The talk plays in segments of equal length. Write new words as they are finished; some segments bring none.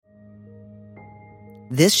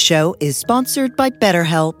This show is sponsored by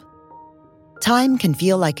BetterHelp. Time can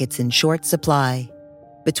feel like it's in short supply.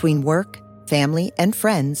 Between work, family, and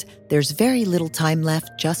friends, there's very little time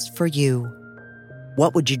left just for you.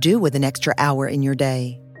 What would you do with an extra hour in your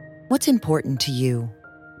day? What's important to you?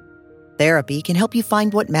 Therapy can help you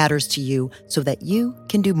find what matters to you so that you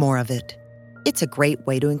can do more of it. It's a great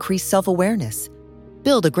way to increase self-awareness,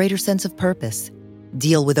 build a greater sense of purpose,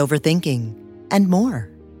 deal with overthinking, and more.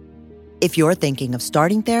 If you're thinking of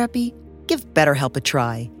starting therapy, give BetterHelp a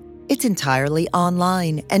try. It's entirely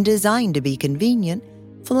online and designed to be convenient,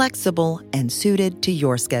 flexible, and suited to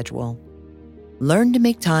your schedule. Learn to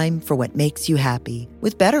make time for what makes you happy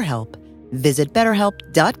with BetterHelp. Visit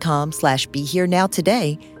BetterHelp.com/BeHereNow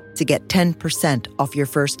today to get 10% off your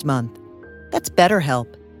first month. That's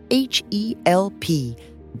BetterHelp,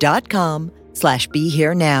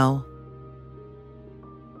 HELP.com/BeHereNow.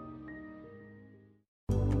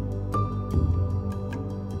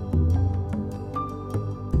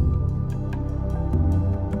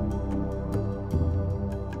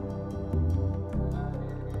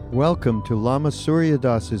 Welcome to Lama Surya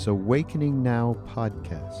Das's Awakening Now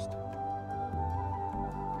podcast.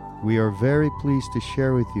 We are very pleased to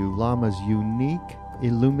share with you Lama's unique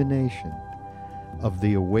illumination of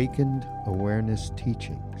the Awakened Awareness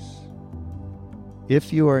teachings.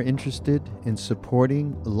 If you are interested in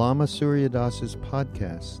supporting Lama Surya Das's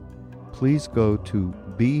podcast, please go to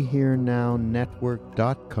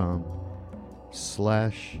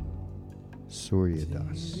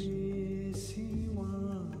BeHereNow.network.com/Suryadas.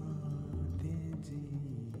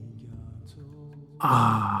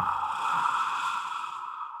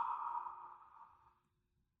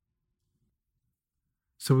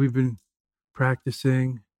 So we've been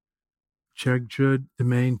practicing Chögyud, the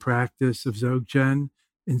main practice of Dzogchen,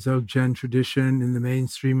 in Dzogchen tradition, in the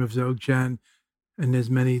mainstream of Dzogchen, and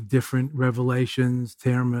there's many different revelations,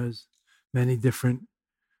 termas, many different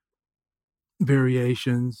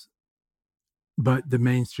variations, but the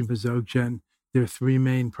mainstream of Dzogchen, there are three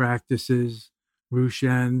main practices: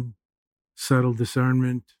 Rushen, subtle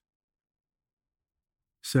discernment,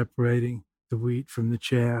 separating the wheat from the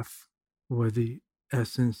chaff, or the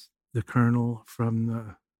essence, the kernel from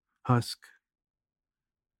the husk,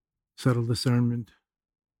 subtle discernment.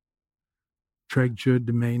 Chögyud,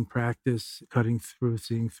 the main practice, cutting through,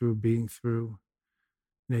 seeing through, being through,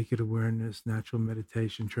 naked awareness, natural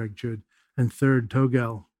meditation, Chögyud. And third,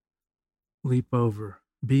 Togel, leap over,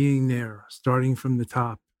 being there, starting from the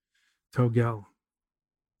top, Togel.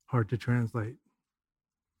 Hard to translate.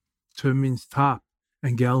 To means top,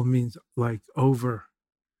 and gel means like over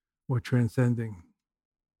or transcending.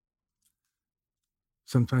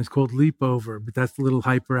 Sometimes called leap over, but that's a little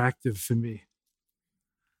hyperactive for me.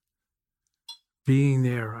 Being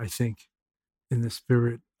there, I think, in the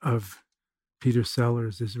spirit of Peter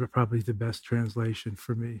Sellers is probably the best translation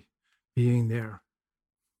for me. Being there.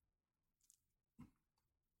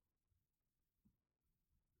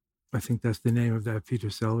 I think that's the name of that Peter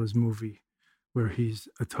Sellers movie, where he's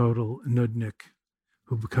a total nudnik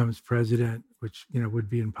who becomes president, which, would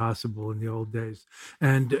be impossible in the old days.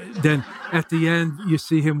 And then at the end, you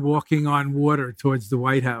see him walking on water towards the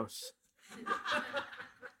White House.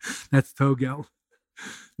 That's Togel.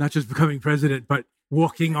 Not just becoming president, but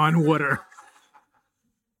walking on water.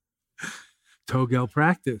 Togel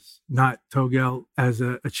practice, not Togel as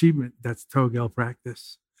an achievement. That's Togel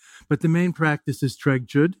practice. But the main practice is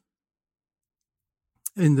Chögyud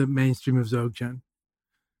in the mainstream of Dzogchen.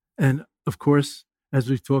 And of course, as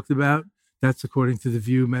we've talked about, that's according to the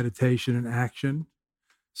view, meditation, and action.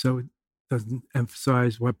 So it doesn't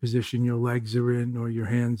emphasize what position your legs are in, or your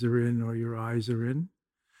hands are in, or your eyes are in,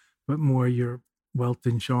 but more your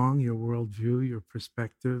Weltan Chong, your worldview, your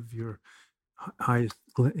perspective, your highest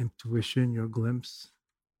intuition, your glimpse,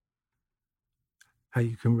 how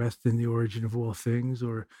you can rest in the origin of all things,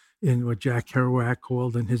 or in what Jack Kerouac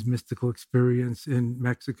called in his mystical experience in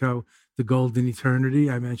Mexico, the golden eternity.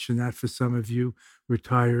 I mentioned that for some of you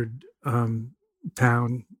retired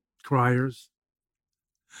town criers.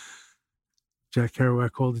 Jack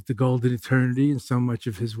Kerouac called it the golden eternity, and so much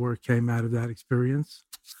of his work came out of that experience.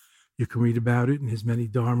 You can read about it in his many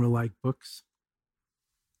Dharma-like books.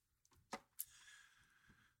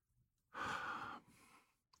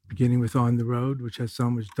 Beginning with On the Road, which has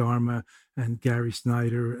so much Dharma, and Gary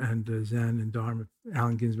Snyder and Zen and Dharma,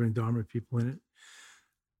 Allen Ginsberg and Dharma people in it.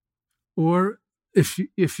 Or if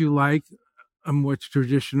you like a more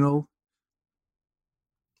traditional,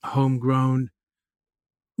 homegrown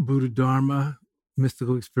Buddha Dharma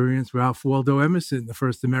mystical experience, Ralph Waldo Emerson, the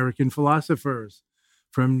first American philosophers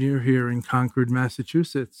from near here in Concord,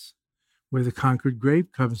 Massachusetts, where the Concord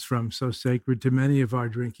grape comes from, so sacred to many of our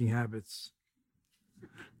drinking habits.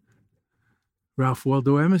 Ralph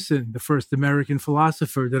Waldo Emerson, the first American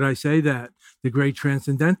philosopher, did I say that? The great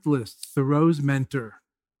transcendentalist, Thoreau's mentor,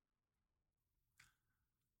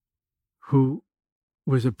 who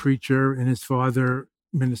was a preacher and his father,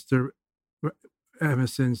 Minister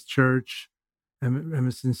Emerson's church,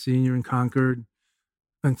 Emerson Sr. in Concord,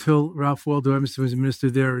 until Ralph Waldo Emerson was a minister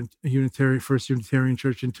there in a First Unitarian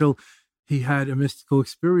Church, until he had a mystical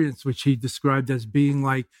experience, which he described as being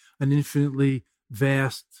like an infinitely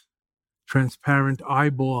vast, transparent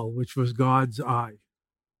eyeball, which was God's eye.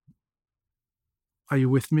 Are you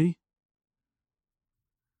with me?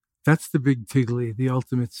 That's the big Tigli, the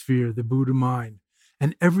ultimate sphere, the Buddha mind.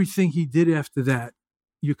 And everything he did after that,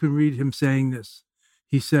 you can read him saying this,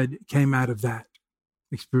 he said, came out of that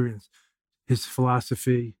experience. His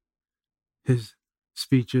philosophy, his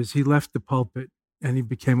speeches. He left the pulpit and he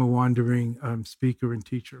became a wandering speaker and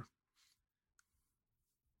teacher.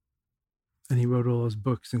 And he wrote all those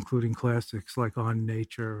books, including classics like On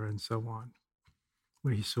Nature and so on,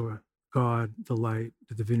 where he saw God, the light,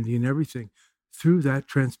 the divinity, and everything through that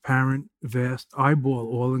transparent, vast eyeball,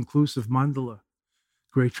 all-inclusive mandala.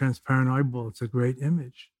 Great transparent eyeball. It's a great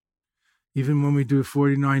image. Even when we do a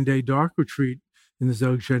 49-day dark retreat in the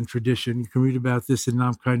Dzogchen tradition, you can read about this in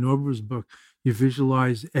Namkhai Norbu's book. You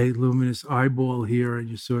visualize a luminous eyeball here and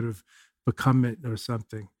you sort of become it or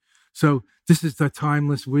something. So this is the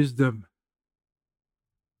timeless wisdom.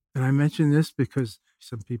 And I mention this because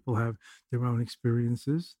some people have their own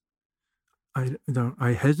experiences.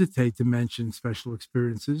 I hesitate to mention special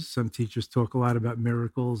experiences. Some teachers talk a lot about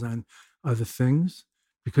miracles and other things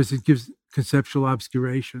because it gives conceptual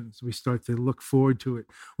obscurations. We start to look forward to it.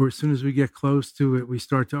 Or as soon as we get close to it, we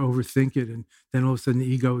start to overthink it. And then all of a sudden the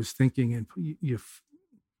ego is thinking and you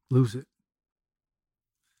lose it.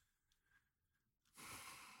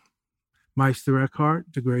 Meister Eckhart,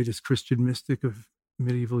 the greatest Christian mystic of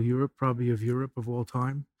medieval Europe, probably of Europe of all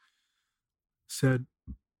time, said,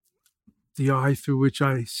 "The eye through which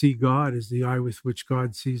I see God is the eye with which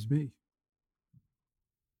God sees me."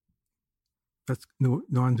 That's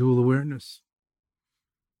non-dual awareness.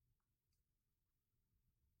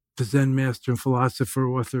 The Zen master and philosopher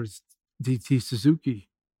author D.T. Suzuki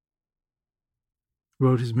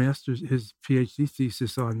wrote his PhD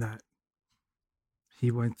thesis on that. He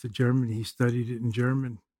went to Germany, he studied it in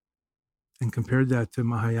German, and compared that to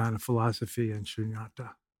Mahayana philosophy and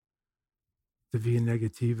Shunyata. The via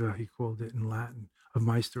negativa, he called it in Latin, of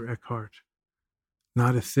Meister Eckhart.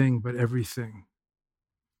 Not a thing, but everything.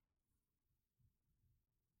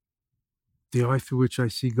 The eye through which I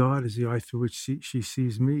see God is the eye through which she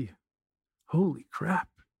sees me. Holy crap.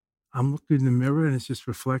 I'm looking in the mirror and it's just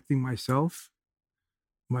reflecting myself,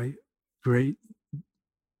 my great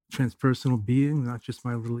transpersonal being, not just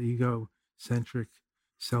my little egocentric,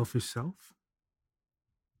 selfish self.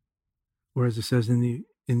 Or as it says in the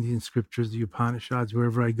Indian scriptures, the Upanishads,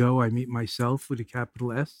 wherever I go, I meet myself with a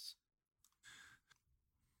capital S.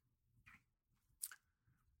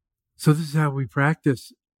 So this is how we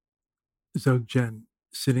practice Dzogchen,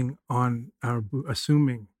 sitting on our,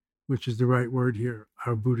 assuming, which is the right word here,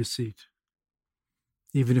 our Buddha seat.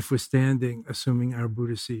 Even if we're standing, assuming our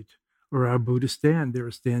Buddha seat, or our Buddha stand, there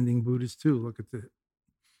are standing Buddhas too. Look at the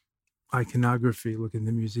iconography, look in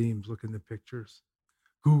the museums, look in the pictures.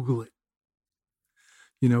 Google it.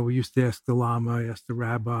 You know, we used to ask the Lama, ask the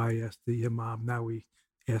Rabbi, ask the Imam. Now we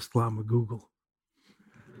ask Lama Google.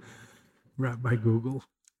 Rabbi Google.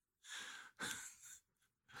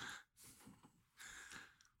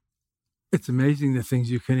 It's amazing the things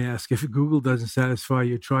you can ask. If Google doesn't satisfy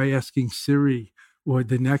you, try asking Siri or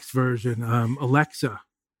the next version, Alexa.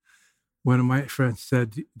 One of my friends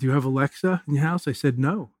said, "Do you have Alexa in your house?" I said,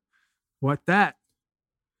 "No." "What that?"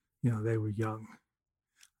 You know, they were young.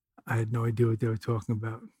 I had no idea what they were talking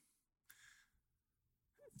about.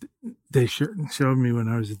 They showed me when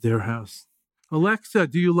I was at their house. "Alexa,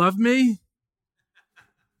 do you love me?"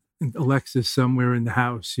 And Alexa's somewhere in the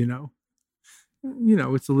house, you know. You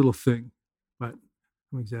know, it's a little thing, but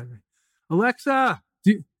I'm exaggerating. "Alexa,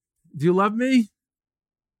 do you love me?"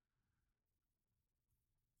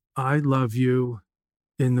 "I love you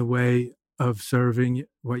in the way of serving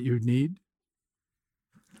what you need."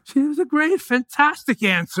 She was a great, fantastic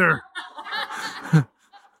answer.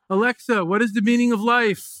 "Alexa, what is the meaning of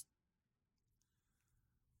life?"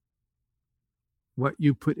 What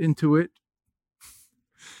you put into it.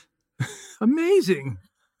 Amazing.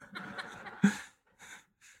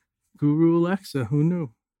 Guru Alexa, who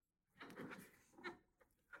knew?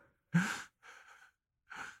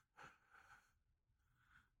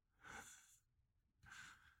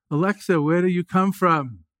 Alexa, where do you come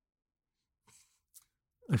from?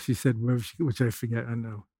 She said, which I forget, I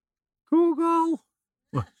know. Google,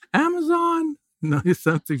 well, Amazon. No, it's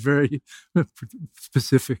something very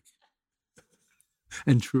specific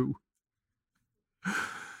and true.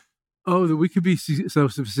 Oh, that we could be so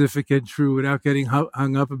specific and true without getting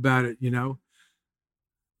hung up about it,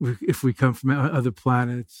 if we come from other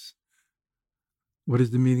planets, what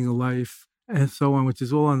is the meaning of life, and so on, which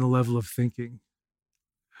is all on the level of thinking,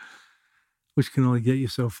 which can only get you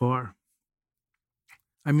so far.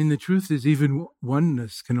 I mean, the truth is even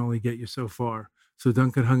oneness can only get you so far, so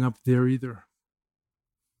don't get hung up there either.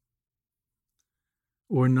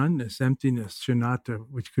 Or noneness, emptiness, shunyata,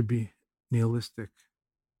 which could be nihilistic.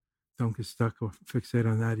 Don't get stuck or fixate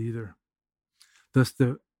on that either. Thus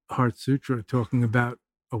the Heart Sutra, talking about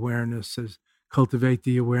awareness, says, cultivate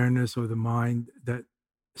the awareness or the mind that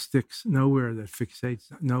sticks nowhere, that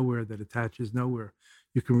fixates nowhere, that attaches nowhere.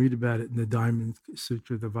 You can read about it in the Diamond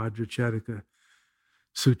Sutra, the Vajracharaka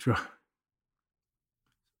Sutra,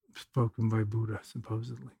 spoken by Buddha,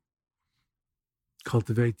 supposedly.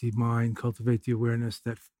 Cultivate the mind, cultivate the awareness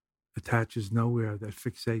that attaches nowhere, that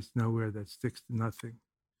fixates nowhere, that sticks to nothing.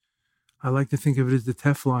 I like to think of it as the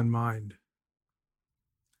Teflon mind.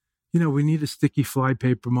 We need a sticky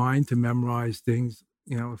flypaper mind to memorize things,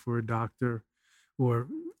 if we're a doctor, or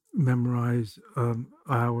memorize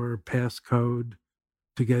our passcode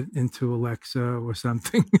to get into Alexa or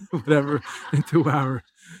something, whatever, into our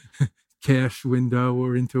cash window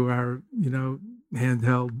or into our,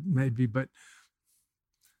 handheld maybe. But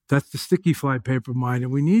that's the sticky flypaper mind,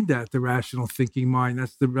 and we need that, the rational thinking mind.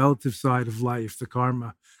 That's the relative side of life, the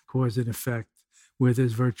karma, cause and effect, where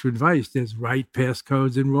there's virtue and vice. There's right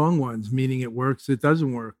passcodes and wrong ones, meaning it works, it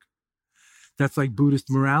doesn't work. That's like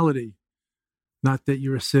Buddhist morality. Not that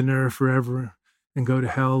you're a sinner forever and go to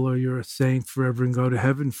hell, or you're a saint forever and go to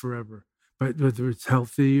heaven forever, but whether it's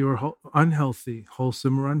healthy or unhealthy,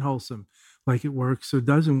 wholesome or unwholesome, like it works or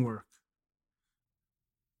doesn't work.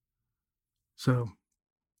 So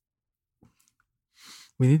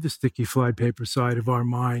we need the sticky flypaper side of our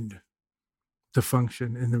mind to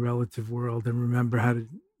function in the relative world and remember how to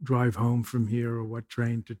drive home from here, or what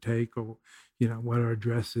train to take, or what our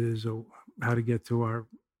address is, or how to get to our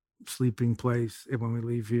sleeping place when we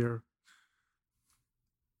leave here.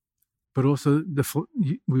 But also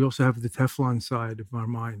we also have the Teflon side of our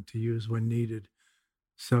mind to use when needed,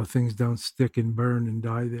 so things don't stick and burn and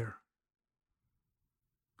die there,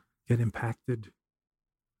 get impacted.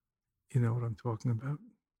 You know what I'm talking about?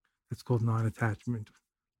 That's called non-attachment,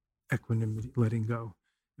 equanimity, letting go.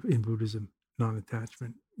 In Buddhism,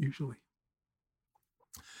 non-attachment, usually.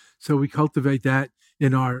 So we cultivate that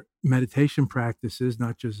in our meditation practices,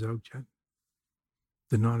 not just Dzogchen.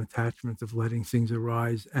 The non-attachment of letting things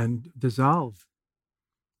arise and dissolve,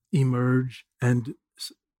 emerge and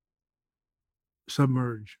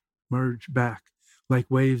submerge, merge back, like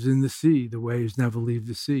waves in the sea. The waves never leave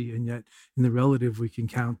the sea, and yet in the relative we can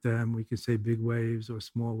count them. We can say big waves or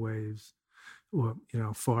small waves, or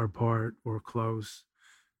far apart or close,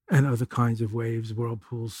 and other kinds of waves,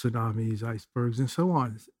 whirlpools, tsunamis, icebergs, and so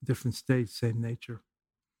on. Different states, same nature.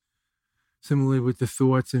 Similarly with the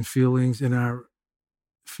thoughts and feelings in our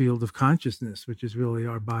field of consciousness, which is really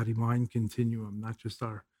our body-mind continuum, not just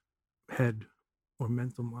our head or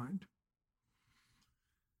mental mind.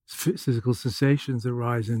 Physical sensations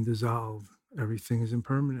arise and dissolve. Everything is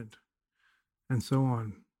impermanent, and so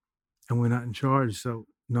on. And we're not in charge, so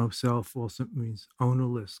no self also means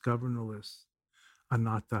ownerless, governorless.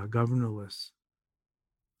 Anatta, governorless,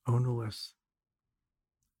 ownerless.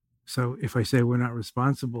 So if I say we're not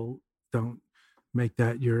responsible, don't make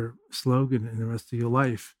that your slogan in the rest of your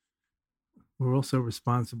life. We're also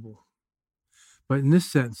responsible. But in this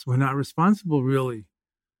sense, we're not responsible really.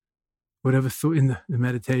 Whatever in the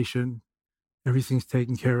meditation, everything's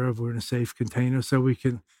taken care of. We're in a safe container, so we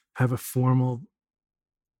can have a formal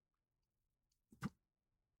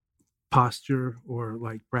posture or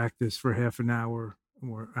like practice for half an hour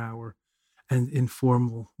or hour, and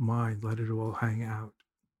informal mind, let it all hang out,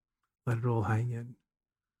 let it all hang in.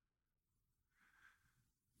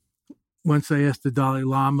 Once I asked the Dalai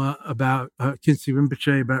Lama about Khyentse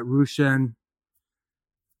Rinpoche, about Rushen,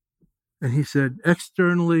 and he said,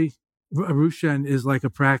 externally, Rushen is like a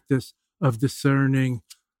practice of discerning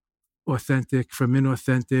authentic from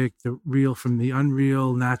inauthentic, the real from the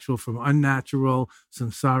unreal, natural from unnatural,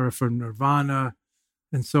 samsara from nirvana,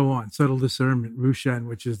 and so on. Subtle discernment, Rushen,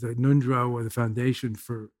 which is the Nundro or the foundation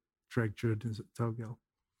for Treg Chud and Togel.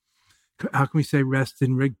 How can we say rest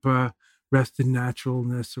in Rigpa, rest in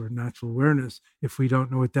naturalness or natural awareness, if we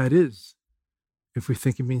don't know what that is? If we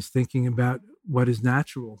think it means thinking about what is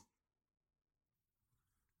natural,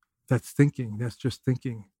 that's thinking. That's just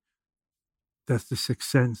thinking. That's the sixth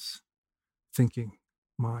sense thinking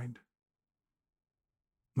mind,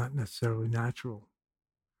 not necessarily natural.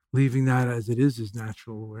 Leaving that as it is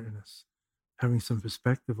natural awareness, having some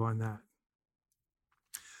perspective on that.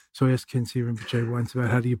 So I asked Khyentse Rinpoche once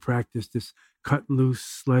about how do you practice this cut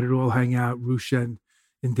loose, let it all hang out, Rushen,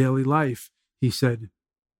 in daily life. He said,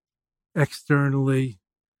 externally,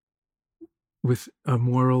 with a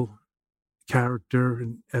moral character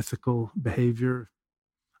and ethical behavior,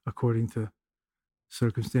 according to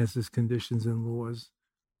circumstances, conditions, and laws,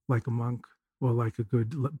 like a monk or like a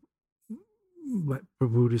good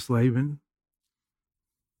Buddhist layman,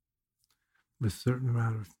 with a certain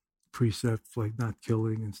amount of precepts like not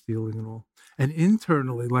killing and stealing and all. And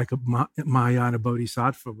internally, like a Mahayana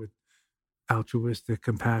bodhisattva with altruistic,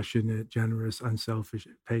 compassionate, generous, unselfish,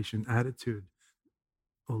 patient attitude.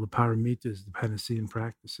 All the paramitas, the Panacean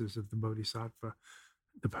practices of the bodhisattva,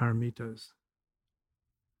 the paramitas.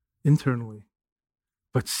 Internally.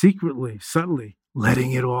 But secretly, subtly,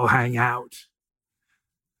 letting it all hang out.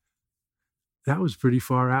 That was pretty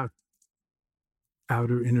far out.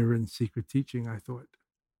 Outer, inner, and secret teaching, I thought.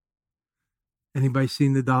 Anybody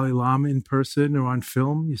seen the Dalai Lama in person or on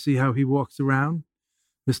film? You see how he walks around?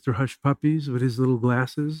 Mr. Hush Puppies with his little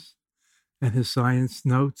glasses and his science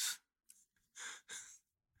notes.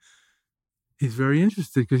 He's very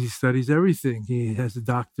interested because he studies everything. He has a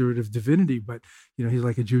doctorate of divinity, but he's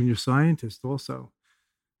like a junior scientist also.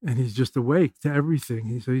 And he's just awake to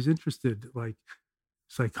everything. So he's interested, like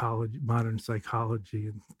psychology, modern psychology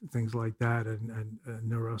and things like that, and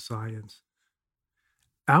neuroscience.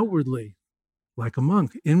 Outwardly, like a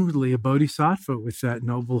monk. Inwardly, a bodhisattva with that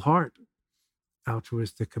noble heart.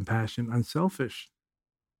 Altruistic, compassion, unselfish,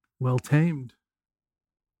 well-tamed,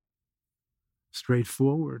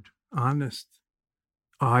 straightforward, honest,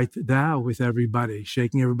 I thou with everybody,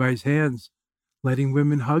 shaking everybody's hands, letting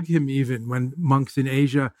women hug him even when monks in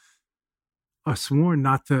Asia are sworn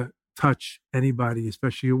not to touch anybody,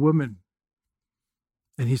 especially a woman.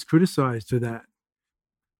 And he's criticized for that.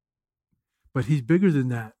 But he's bigger than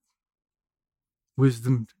that.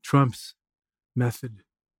 Wisdom trumps method.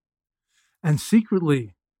 And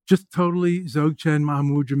secretly, just totally Dzogchen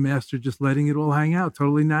Mahamudra master, just letting it all hang out,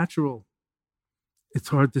 totally natural. It's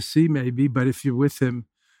hard to see maybe, but if you're with him,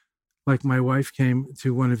 like my wife came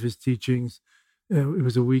to one of his teachings, it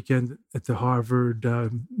was a weekend at the Harvard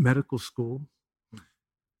Medical School.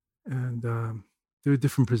 And there were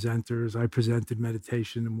different presenters. I presented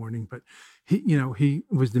meditation in the morning, but he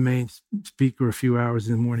was the main speaker a few hours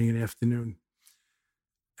in the morning and afternoon.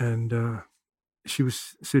 And she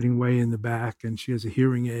was sitting way in the back, and she has a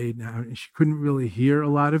hearing aid now, and she couldn't really hear a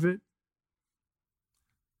lot of it.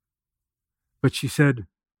 But she said,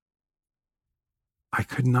 I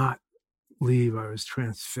could not leave. I was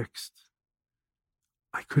transfixed.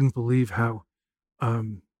 I couldn't believe how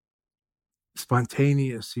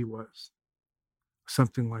spontaneous he was.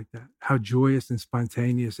 Something like that. How joyous and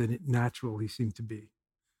spontaneous and natural he seemed to be.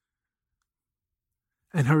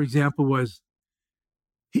 And her example was,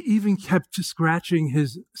 he even kept scratching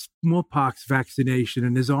his smallpox vaccination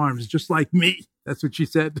in his arms, just like me. That's what she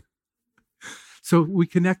said. So we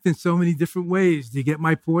connect in so many different ways. Do you get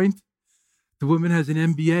my point? The woman has an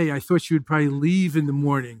MBA. I thought she would probably leave in the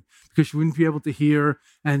morning because she wouldn't be able to hear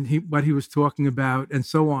what he was talking about and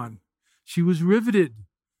so on. She was riveted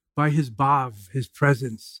by his bhav, his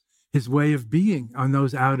presence, his way of being on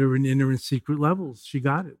those outer and inner and secret levels. She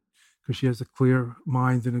got it because she has a clear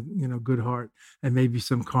mind and a good heart, and maybe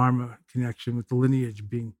some karma connection with the lineage,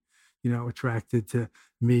 being attracted to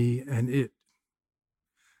me and it.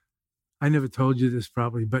 I never told you this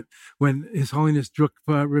probably, but when His Holiness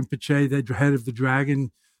Drukpa Rinpoche, the head of the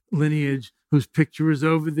dragon lineage, whose picture is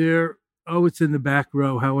over there, it's in the back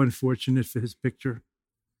row. How unfortunate for his picture.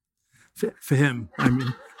 For him, I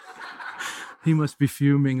mean. He must be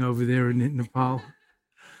fuming over there in Nepal.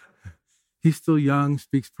 He's still young,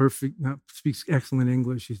 speaks excellent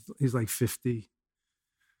English. He's like 50.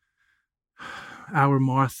 Our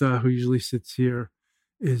Martha, who usually sits here,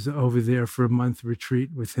 is over there for a month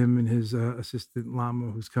retreat with him and his assistant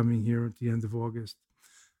Lama, who's coming here at the end of August,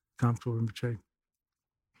 Kamtrul Rinpoche.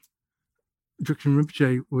 Drukchen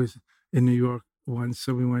Rinpoche was in New York once,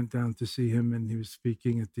 so we went down to see him, and he was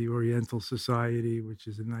speaking at the Oriental Society, which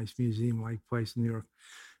is a nice museum-like place in New York.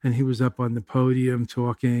 And he was up on the podium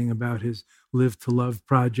talking about his Live to Love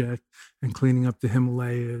project and cleaning up the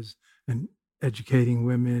Himalayas and educating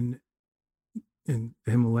women in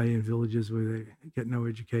the Himalayan villages where they get no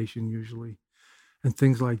education usually, and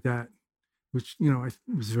things like that. which, I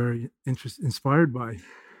was very inspired by.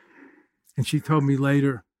 And she told me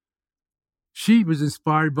later, she was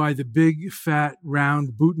inspired by the big, fat,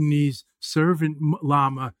 round Bhutanese servant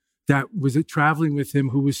Lama that was traveling with him,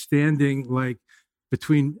 who was standing like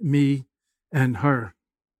between me and her.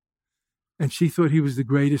 And she thought he was the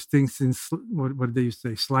greatest thing since, what did they used to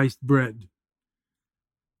say, sliced bread.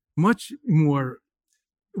 Much more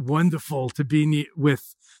wonderful to be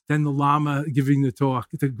with than the Lama giving the talk,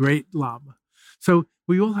 the great Lama. So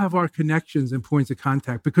we all have our connections and points of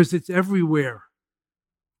contact because it's everywhere.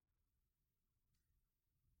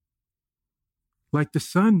 Like the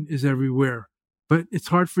sun is everywhere, but it's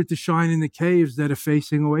hard for it to shine in the caves that are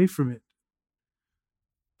facing away from it.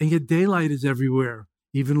 And yet daylight is everywhere,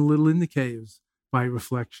 even a little in the caves by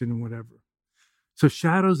reflection and whatever. So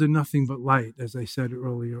shadows are nothing but light, as I said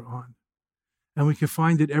earlier on. And we can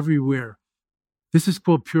find it everywhere. This is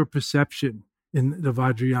called pure perception in the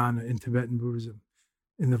Vajrayana, in Tibetan Buddhism,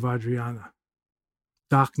 in the Vajrayana.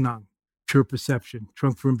 Daknang, pure perception.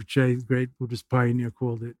 Trungpa Rinpoche, the great Buddhist pioneer,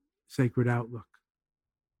 called it sacred outlook.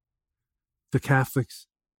 The Catholics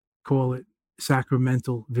call it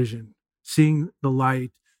sacramental vision. Seeing the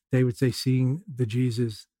light, they would say seeing the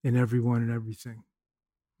Jesus in everyone and everything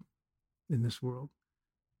in this world.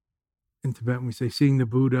 In Tibetan, we say seeing the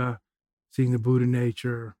Buddha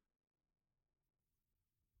nature.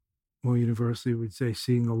 More universally, we'd say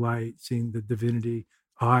seeing the light, seeing the divinity,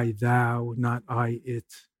 I, thou, not I,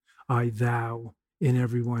 it, I, thou, in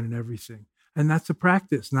everyone and everything. And that's a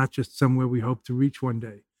practice, not just somewhere we hope to reach one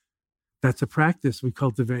day. That's a practice we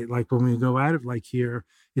cultivate. Like when we go at it, like here,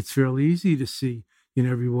 it's fairly easy to see,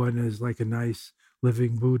 everyone as like a nice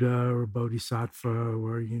living Buddha or Bodhisattva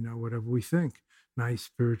or, whatever we think. Nice,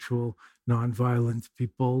 spiritual, nonviolent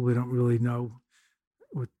people. We don't really know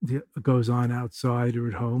what goes on outside or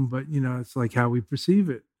at home, but, it's like how we perceive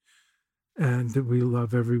it. And we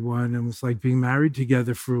love everyone. And it's like being married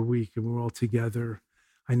together for a week and we're all together.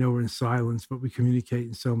 I know we're in silence, but we communicate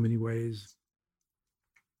in so many ways.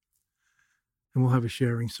 And we'll have a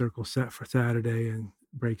sharing circle set for Saturday and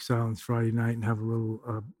break silence Friday night and have a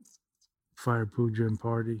little fire puja and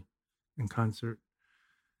party and concert.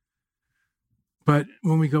 But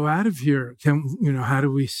when we go out of here, how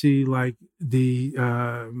do we see like the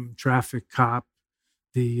traffic cop,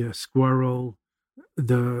 the squirrel,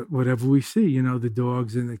 the whatever we see, the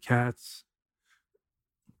dogs and the cats,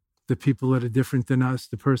 the people that are different than us,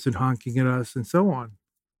 the person honking at us, and so on?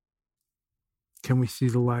 Can we see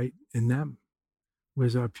the light in them?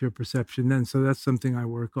 Where's our pure perception then? So that's something I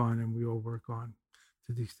work on and we all work on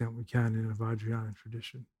to the extent we can in a Vajrayana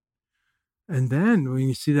tradition. And then when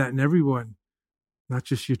you see that in everyone, not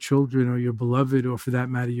just your children or your beloved, or for that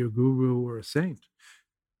matter, your guru or a saint,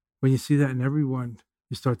 when you see that in everyone,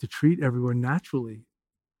 you start to treat everyone naturally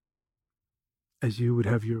as you would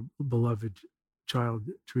have your beloved child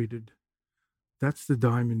treated. That's the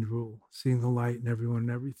diamond rule, seeing the light in everyone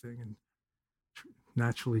and everything, and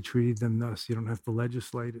naturally treating them thus. You don't have to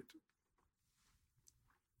legislate it.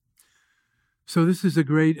 So this is a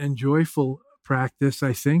great and joyful practice,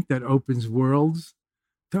 I think, that opens worlds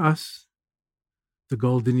to us. The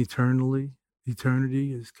golden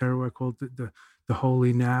eternity, as Kerouac called it, the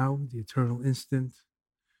holy now, the eternal instant,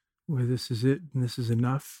 where this is it and this is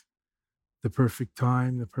enough. The perfect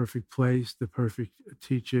time, the perfect place, the perfect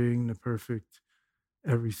teaching, the perfect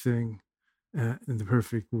everything, in the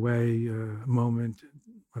perfect way, moment,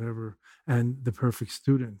 whatever, and the perfect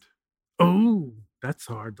student. Oh, that's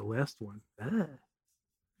hard, the last one.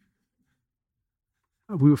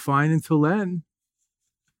 We were fine until then.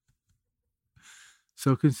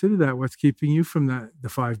 So consider that. What's keeping you from that? The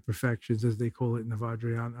five perfections, as they call it in the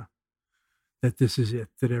Vajrayana. That this is it,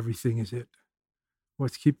 that everything is it.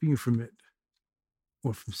 What's keeping you from it?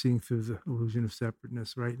 Or from seeing through the illusion of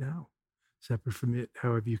separateness right now? Separate from it,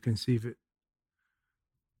 however you conceive it.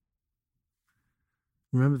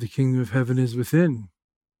 Remember, the kingdom of heaven is within.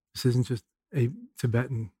 This isn't just a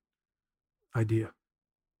Tibetan idea.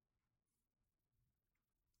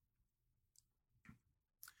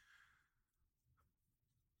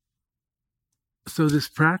 So this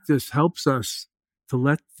practice helps us to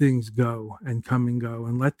let things go and come and go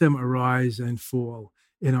and let them arise and fall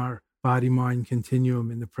in our body-mind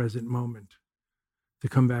continuum in the present moment, to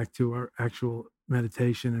come back to our actual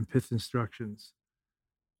meditation and pith instructions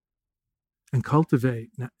and cultivate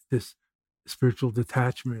this spiritual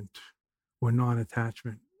detachment or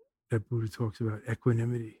non-attachment that Buddha talks about,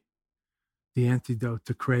 equanimity, the antidote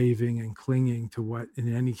to craving and clinging to what,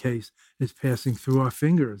 in any case, is passing through our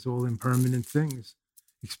fingers, all impermanent things,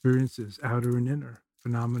 experiences, outer and inner,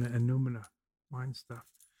 phenomena and noumena, mind stuff.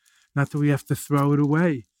 Not that we have to throw it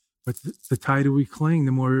away, But the tighter we cling,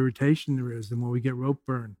 the more irritation there is, the more we get rope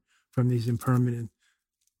burn from these impermanent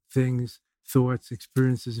things, thoughts,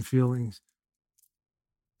 experiences, and feelings,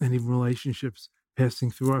 and even relationships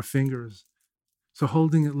passing through our fingers. So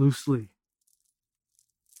holding it loosely,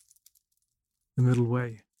 the middle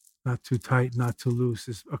way, not too tight, not too loose,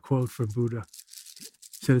 is a quote from Buddha.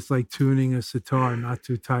 He said it's like tuning a sitar, not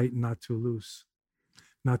too tight and not too loose,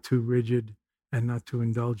 not too rigid and not too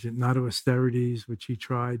indulgent, not austerities, which he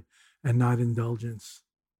tried, and not indulgence,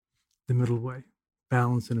 the middle way,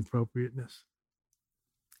 balance and appropriateness.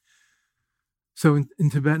 So in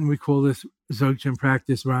Tibetan, we call this Dzogchen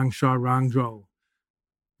practice Rangsha Rangdro,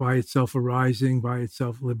 by itself arising, by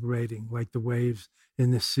itself liberating, like the waves in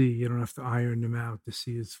the sea. You don't have to iron them out. The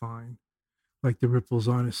sea is fine. Like the ripples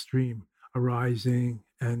on a stream, arising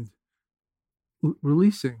and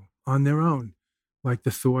releasing on their own, like the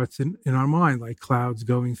thoughts in our mind, like clouds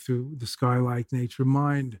going through the sky, like nature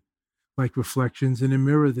mind, like reflections in a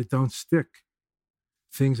mirror that don't stick.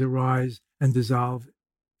 Things arise and dissolve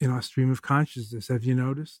in our stream of consciousness. Have you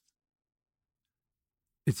noticed?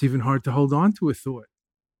 It's even hard to hold on to a thought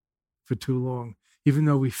for too long. Even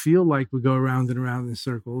though we feel like we go around and around in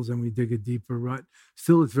circles and we dig a deeper rut,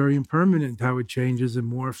 still it's very impermanent how it changes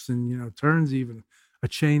and morphs and, turns even a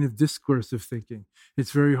chain of discursive thinking.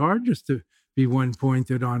 It's very hard just to be one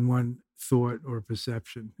pointed on one thought or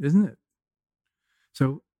perception, isn't it?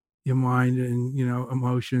 So your mind and,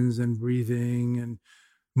 emotions and breathing and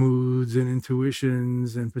moods and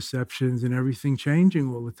intuitions and perceptions and everything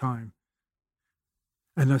changing all the time.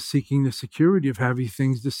 And us seeking the security of having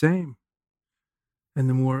things the same. And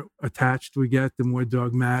the more attached we get, the more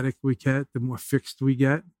dogmatic we get, the more fixed we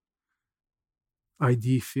get.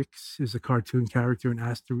 ID Fix is a cartoon character in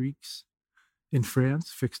Asterix in France,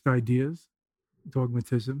 fixed ideas,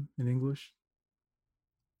 dogmatism in English.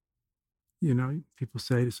 People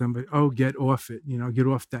say to somebody, oh, get off it, get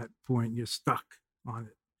off that point, you're stuck on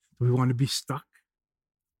it. Do we want to be stuck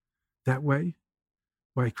that way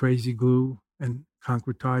by crazy glue and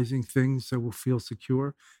concretizing things so we'll feel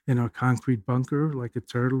secure in our concrete bunker like a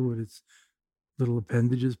turtle with its little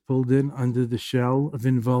appendages pulled in under the shell of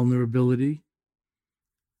invulnerability?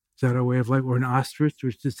 Is that our way of life? Or an ostrich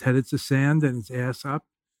which just headed to sand and its ass up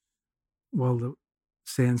while the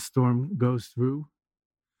sandstorm goes through?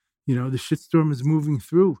 The shitstorm is moving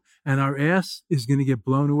through and our ass is going to get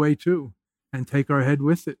blown away too and take our head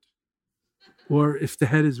with it. Or if the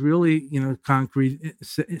head is really, concrete,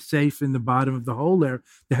 safe in the bottom of the hole there,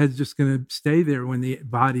 the head's just going to stay there when the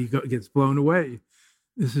body gets blown away.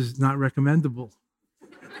 This is not recommendable.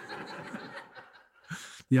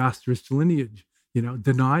 The ostrich lineage,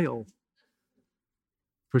 denial,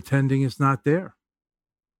 pretending it's not there.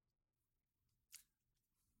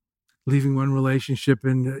 Leaving one relationship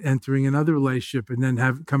and entering another relationship and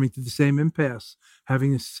then coming to the same impasse,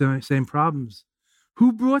 having the same problems.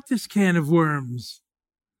 Who brought this can of worms?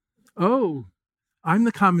 Oh, I'm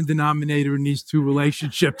the common denominator in these two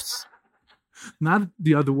relationships, not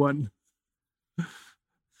the other one.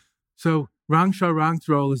 So Rangsha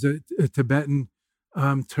Rangdro is a Tibetan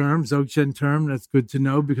term, Dzogchen term. That's good to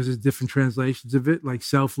know because there's different translations of it, like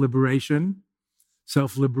self-liberation,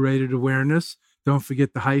 self-liberated awareness. Don't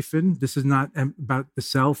forget the hyphen. This is not about the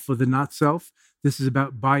self or the not self. This is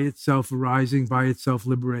about by itself arising, by itself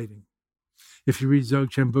liberating. If you read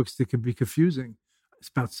Dzogchen books, it can be confusing. It's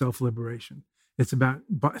about self-liberation. It's about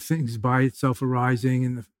things by itself arising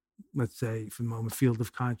in the, let's say, from the moment, field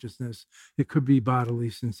of consciousness. It could be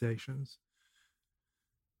bodily sensations.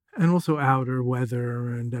 And also outer weather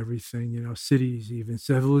and everything, cities, even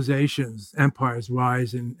civilizations, empires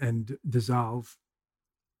rise and dissolve.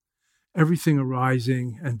 Everything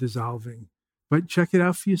arising and dissolving. But check it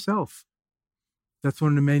out for yourself. That's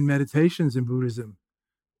one of the main meditations in Buddhism.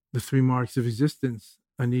 The three marks of existence,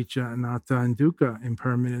 anicca, anatta, and dukkha,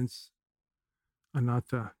 impermanence,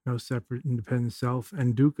 anatta, no separate independent self,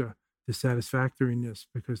 and dukkha, dissatisfactoriness,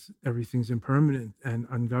 because everything's impermanent and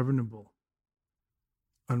ungovernable,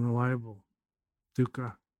 unreliable,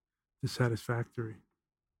 dukkha, dissatisfactory,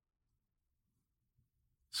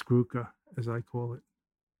 skruka, as I call it,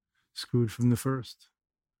 screwed from the first.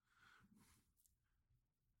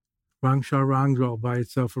 Rangsha Rangdro, by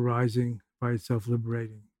itself arising, by itself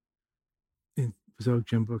liberating. In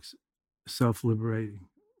Dzogchen books, self-liberating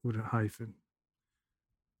with a hyphen.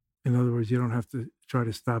 In other words, you don't have to try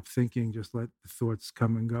to stop thinking, just let the thoughts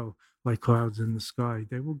come and go, like clouds in the sky.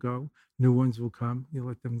 They will go, new ones will come, you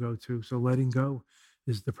let them go too. So letting go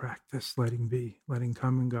is the practice, letting be, letting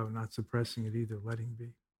come and go, not suppressing it either, letting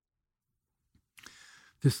be.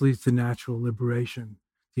 This leads to natural liberation,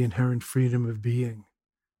 the inherent freedom of being,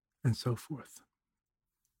 and so forth.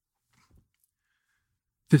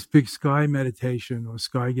 This big sky meditation or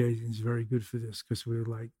sky gazing is very good for this, because we're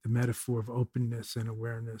like the metaphor of openness and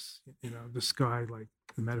awareness. The sky, like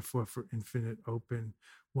the metaphor for infinite, open,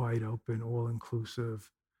 wide open, all-inclusive,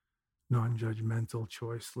 non-judgmental,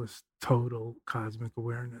 choiceless, total cosmic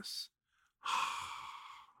awareness.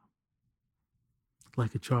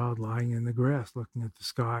 Like a child lying in the grass looking at the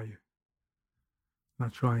sky,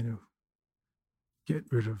 not trying to get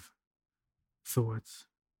rid of thoughts,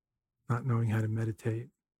 not knowing how to meditate,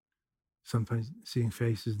 sometimes seeing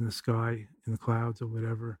faces in the sky, in the clouds or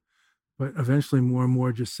whatever, but eventually more and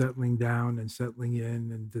more just settling down and settling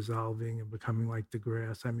in and dissolving and becoming like the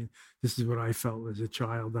grass. I mean, this is what I felt as a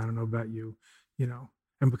child. I don't know about you,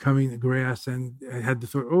 and becoming the grass. And I had the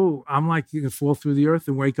thought, oh, I'm like, you can fall through the earth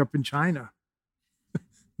and wake up in China,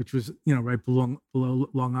 which was, right below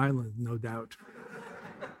Long Island, no doubt.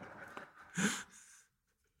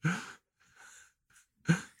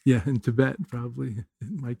 Yeah, in Tibet, probably,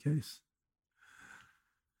 in my case.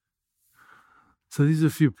 So these are a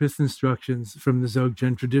few pith instructions from the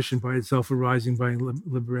Dzogchen tradition, by itself arising, by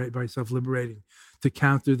itself liberating, to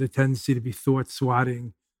counter the tendency to be thought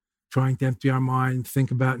swatting, trying to empty our mind,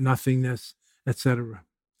 think about nothingness, etc.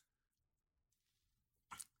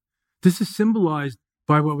 This is symbolized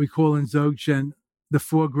by what we call in Dzogchen the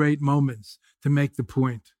 4 great moments, to make the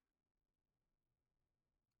point.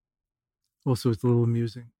 Also, it's a little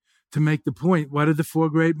amusing. To make the point, what are the 4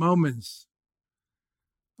 great moments?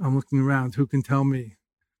 I'm looking around. Who can tell me?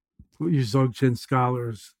 You Dzogchen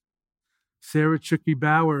scholars. Sarah Chucky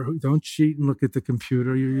Bauer, don't cheat and look at the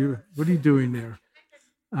computer. What are you doing there?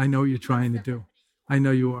 I know what you're trying to do. I know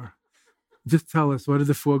you are. Just tell us, what are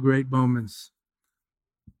the 4 great moments?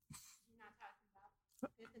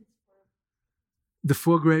 The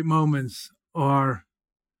 4 great moments are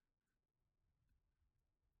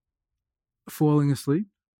falling asleep,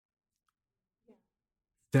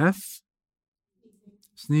 death,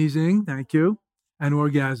 sneezing, thank you, and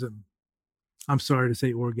orgasm. I'm sorry to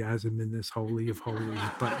say orgasm in this holy of holies,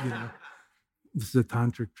 but this is a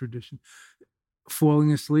tantric tradition.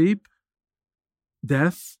 Falling asleep,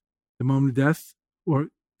 death, the moment of death,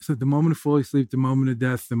 so the moment of falling asleep, the moment of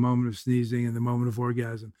death, the moment of sneezing, and the moment of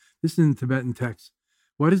orgasm. This is in the Tibetan text.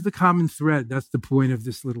 What is the common thread? That's the point of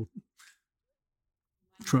this little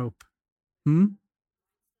trope.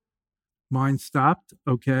 Mind stopped.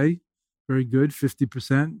 Okay. Very good.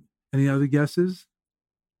 50%. Any other guesses?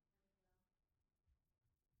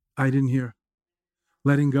 I didn't hear.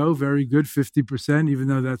 Letting go. Very good. 50%, even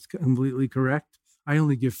though that's completely correct. I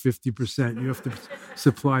only give 50%. You have to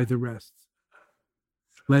supply the rest.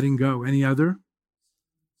 Letting go. Any other?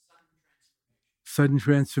 Sudden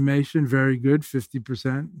transformation. Very good.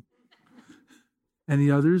 50%. Any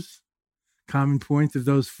others? Common point of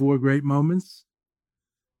those 4 great moments?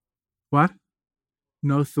 What?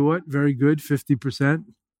 No thought. Very good. 50%.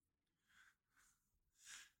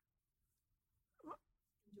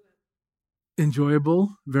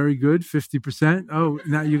 Enjoyable. Very good. 50%. Oh,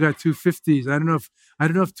 now you got 2 50s. I don't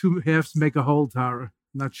know if 2 halves make a whole, Tara.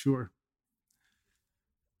 Not sure.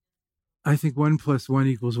 I think 1 +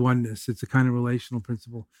 1 = oneness. It's a kind of relational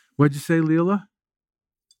principle. What'd you say, Leela?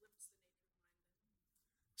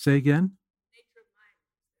 Say again.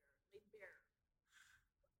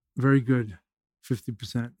 Very good.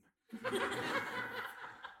 50%.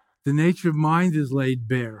 The nature of mind is laid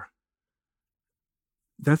bare.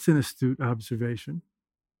 That's an astute observation.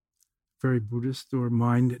 Very Buddhist or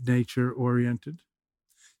mind nature oriented.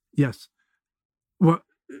 Yes. Well,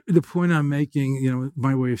 the point I'm making,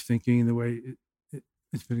 my way of thinking and the way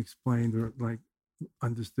it's been explained or like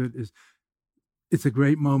understood is it's a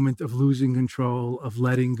great moment of losing control, of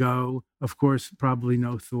letting go. Of course, probably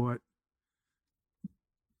no thought.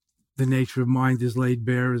 The nature of mind is laid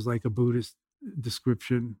bare is like a Buddhist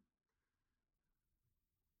description.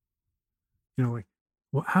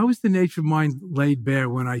 How is the nature of mind laid bare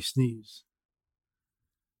when I sneeze?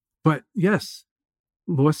 But yes,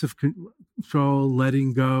 loss of control,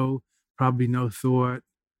 letting go, probably no thought,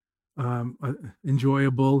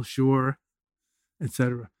 enjoyable, sure,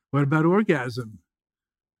 etc. What about orgasm?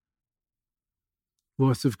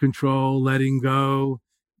 Loss of control, letting go,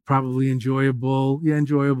 probably enjoyable. Yeah,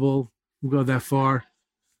 enjoyable. We'll go that far,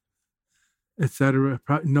 etc.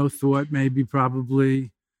 No thought, maybe,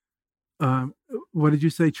 probably. What did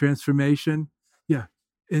you say? Transformation? Yeah.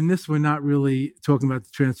 In this, we're not really talking about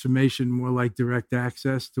the transformation, more like direct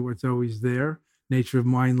access to what's always there. Nature of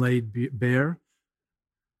mind laid bare.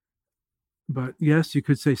 But yes, you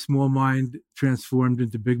could say small mind transformed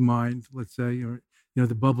into big mind, let's say, or,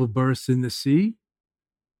 the bubble bursts in the sea,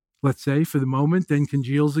 let's say, for the moment, then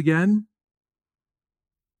congeals again.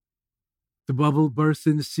 The bubble bursts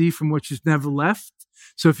in the sea from which it's never left.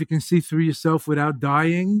 So if you can see through yourself without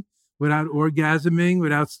dying, without orgasming,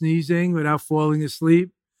 without sneezing, without falling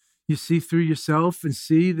asleep, you see through yourself and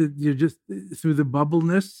see that you're just through the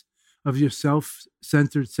bubbleness of your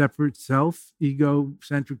self-centered, separate self,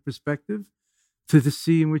 ego-centric perspective, to the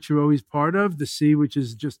sea in which you're always part of, the sea which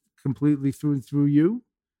is just completely through and through you.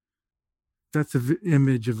 That's an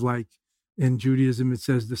image of, like, in Judaism, it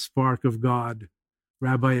says the spark of God.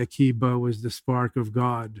 Rabbi Akiba was the spark of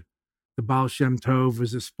God. The Baal Shem Tov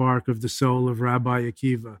was the spark of the soul of Rabbi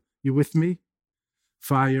Akiva. You with me?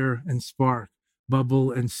 Fire and spark,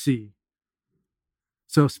 bubble and sea.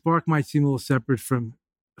 So spark might seem a little separate from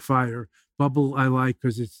fire. Bubble I like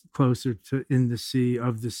because it's closer to in the sea,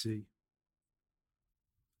 of the sea.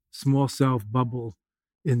 Small self bubble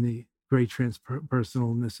in the great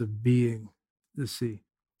transpersonalness of being, the sea.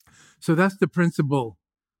 So that's the principle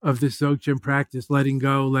of this Dzogchen practice: letting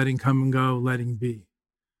go, letting come and go, letting be.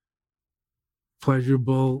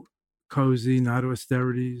 Pleasurable, cozy, not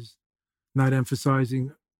austerities, not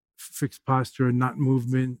emphasizing fixed posture, not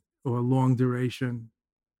movement or long duration.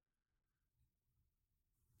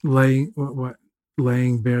 Laying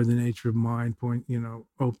bare the nature of mind,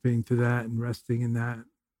 opening to that and resting in that,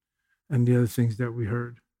 and the other things that we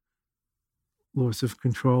heard. Loss of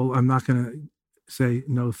control. I'm not going to say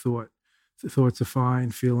no thought. The thoughts are fine,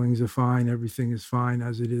 feelings are fine, everything is fine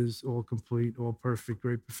as it is, all complete, all perfect,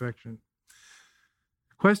 great perfection.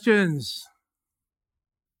 Questions?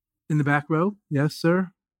 In the back row? Yes,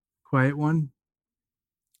 sir. Quiet one.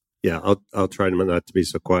 Yeah, I'll try not to be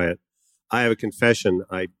so quiet. I have a confession.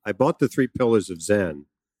 I bought the 3 Pillars of Zen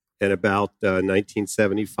in about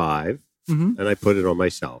 1975, and I put it on my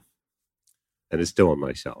shelf, and it's still on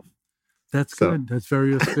my shelf. That's good. That's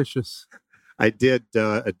very auspicious. I did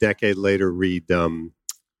a decade later read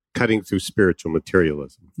Cutting Through Spiritual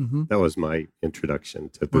Materialism. That was my introduction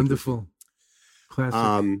to Buddhism. Wonderful.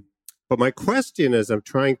 Classic. But my question is, I'm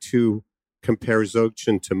trying to compare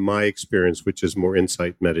Dzogchen to my experience, which is more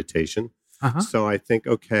insight meditation. So I think,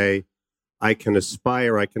 okay, I can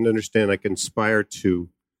understand, I can aspire to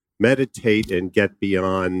meditate and get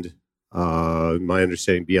beyond my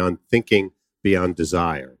understanding, beyond thinking, beyond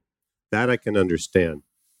desire. That I can understand.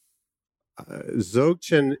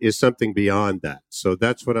 Dzogchen is something beyond that. So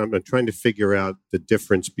that's what I'm trying to figure out, the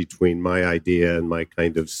difference between my idea and my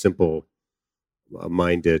kind of simple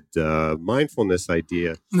minded mindfulness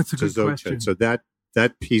idea. That's a good Dzogchen. question. So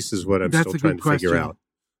that piece is what I'm still trying to figure out.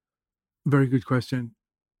 Very good question.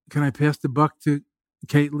 Can I pass the buck to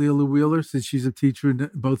Kate Leela Wheeler, since she's a teacher in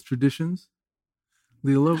both traditions?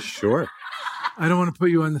 Leela? Sure. I don't want to put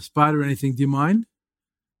you on the spot or anything. Do you mind?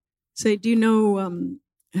 Say, do you know,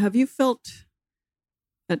 have you felt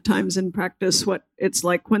at times in practice what it's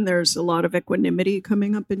like when there's a lot of equanimity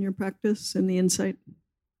coming up in your practice in the insight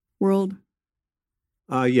world?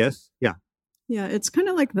 Yes. Yeah. Yeah, it's kind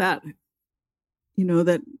of like that,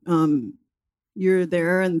 that you're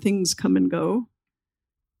there and things come and go.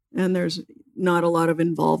 And there's not a lot of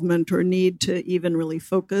involvement or need to even really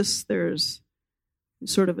focus. There's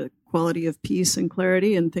sort of a quality of peace and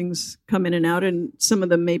clarity, and things come in and out, and some of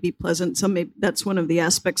them may be pleasant. That's one of the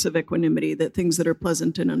aspects of equanimity, that things that are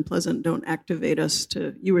pleasant and unpleasant don't activate us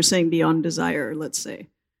to, you were saying, beyond desire, let's say.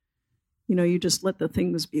 You just let the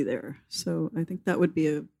things be there. So I think that would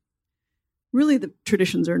be really, the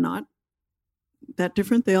traditions are not that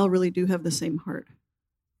different. They all really do have the same heart.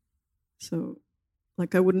 So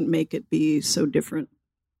I wouldn't make it be so different.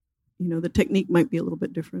 The technique might be a little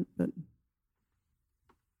bit different, but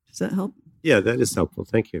does that help? Yeah, that is helpful.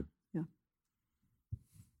 Thank you. Yeah.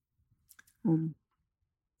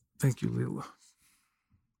 Thank you, Leela.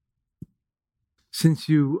 Since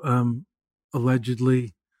you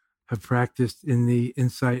allegedly have practiced in the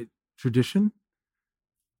insight tradition,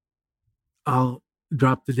 I'll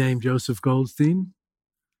drop the name Joseph Goldstein,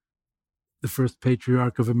 the first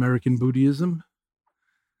patriarch of American Buddhism,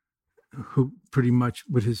 who pretty much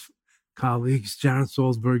with his colleagues, Jaron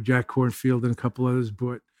Salzberg, Jack Kornfield, and a couple others,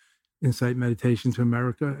 brought insight meditation to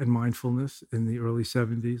America and mindfulness in the early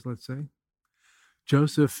 70s, let's say.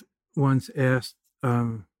 Joseph once asked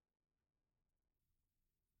the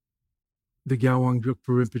Gyalwang Drukpa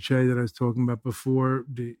Rinpoche that I was talking about before,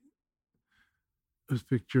 those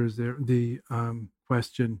pictures there, the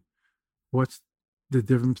question, what's the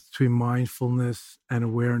difference between mindfulness and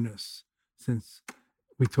awareness? Since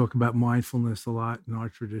we talk about mindfulness a lot in our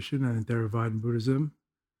tradition and in Theravada Buddhism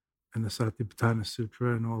and the Satipatthana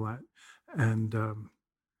Sutra and all that. And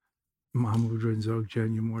Mahamudra and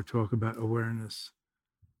Dzogchen, you more talk about awareness,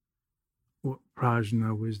 or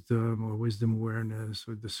prajna, wisdom, or wisdom awareness,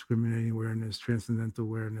 or discriminating awareness, transcendental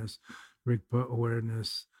awareness, Rigpa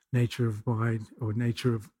awareness, nature of mind, or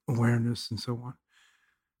nature of awareness, and so on.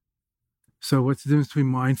 So what's the difference between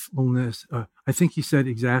mindfulness? I think he said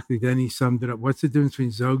exactly, then he summed it up. What's the difference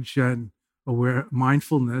between Dzogchen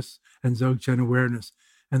mindfulness and Dzogchen awareness?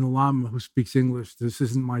 And the Lama, who speaks English, this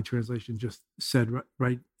isn't my translation, just said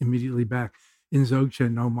right immediately back, in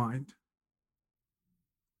Dzogchen, no mind.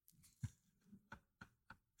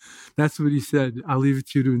 That's what he said. I'll leave it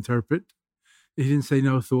to you to interpret. He didn't say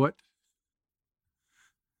no thought.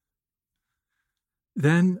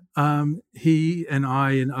 Then he and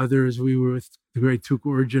I and others, we were with the great Tulku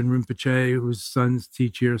Urgyen Rinpoche, whose sons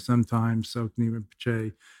teach here sometimes, Sokni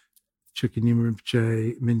Rinpoche, Chikanyima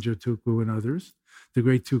Rinpoche, Minjo Tulku, and others. The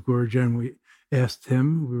great Tulku Urgyen, we asked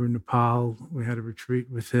him, we were in Nepal, we had a retreat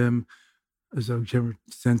with him, a Dzogchen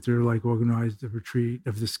center, organized a retreat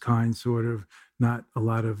of this kind, sort of, not a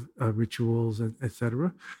lot of rituals,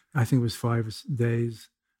 etc. I think it was 5 days.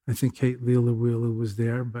 I think Kate Leela Wheeler was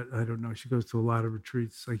there, but I don't know. She goes to a lot of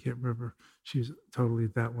retreats. I can't remember. She's totally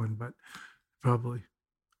at that one, but probably.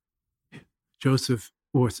 Joseph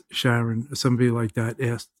or Sharon, somebody like that,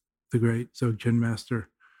 asked the great Dzogchen master,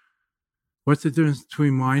 what's the difference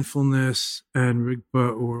between mindfulness and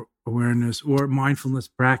Rigpa or awareness, or mindfulness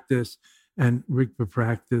practice and Rigpa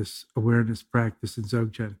practice, awareness practice in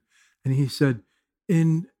Dzogchen? And he said,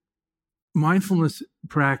 in mindfulness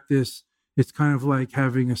practice, it's kind of like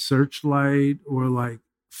having a searchlight, or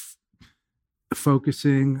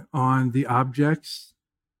focusing on the objects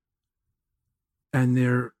and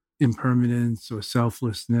their impermanence or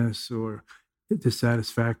selflessness or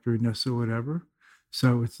dissatisfactoriness or whatever.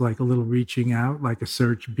 So it's like a little reaching out, like a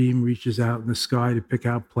search beam reaches out in the sky to pick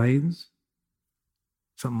out planes,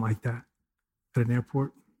 something like that at an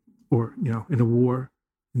airport, or, in a war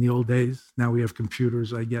in the old days. Now we have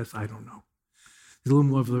computers, I guess. I don't know. It's a little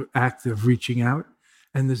more of the act of reaching out.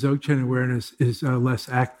 And the Dzogchen awareness is less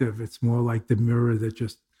active. It's more like the mirror that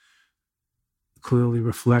just clearly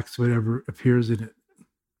reflects whatever appears in it.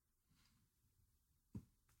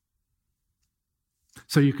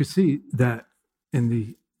 So you could see that in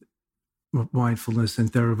the mindfulness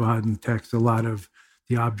and Theravadan text, a lot of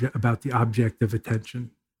the object of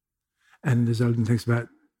attention. And the Dzogchen text about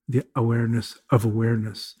the awareness of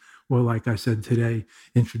awareness. Or, like I said today,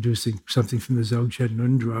 introducing something from the Dzogchen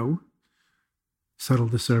Nundro, subtle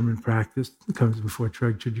discernment practice that comes before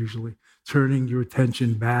Treg usually, turning your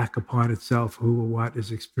attention back upon itself, who or what is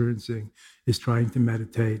experiencing, is trying to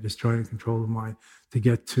meditate, is trying to control the mind, to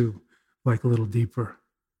get to a little deeper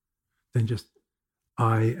than just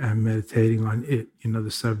I am meditating on it,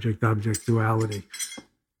 the subject-object duality,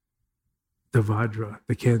 the Vajra,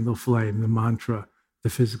 the candle flame, the mantra, the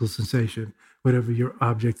physical sensation, whatever your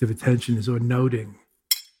object of attention is, or noting,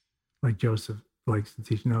 like Joseph likes to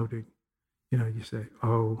teach noting. You say,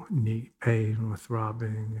 oh, knee, pain, or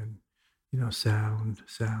throbbing, and, sound.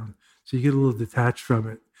 So you get a little detached from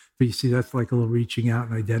it. But you see, that's like a little reaching out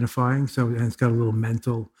and identifying. And it's got a little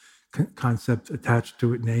mental concept attached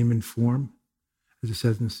to it, name and form, as it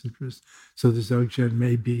says in the sutras. So the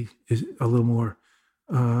Dzogchen is a little more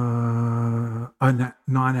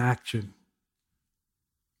non-action,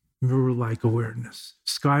 mirror-like awareness,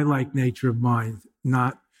 sky-like nature of mind,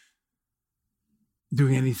 not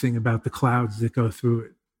doing anything about the clouds that go through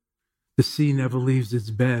it. The sea never leaves its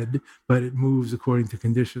bed, but it moves according to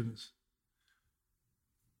conditions.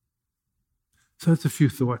 So that's a few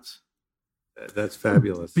thoughts. That's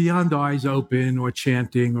fabulous. Beyond eyes open or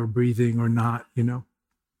chanting or breathing or not,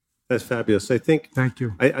 That's fabulous. Thank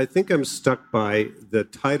you. I think I'm stuck by the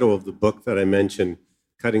title of the book that I mentioned,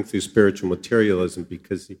 Cutting Through Spiritual Materialism,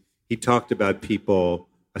 because he talked about people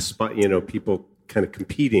kind of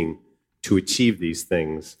competing to achieve these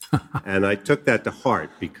things. And I took that to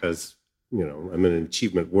heart because, I'm in an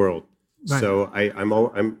achievement world. Right. So I'm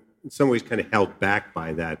in some ways kind of held back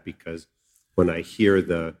by that, because when I hear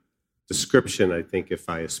the description, I think if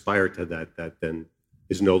I aspire to that then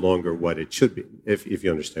is no longer what it should be, if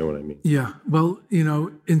you understand what I mean. Yeah. Well,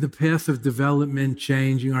 in the path of development,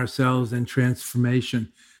 changing ourselves and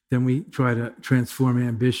transformation, then we try to transform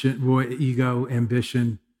ambition, raw ego,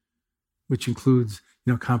 ambition, which includes,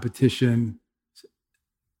 competition,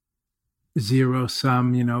 zero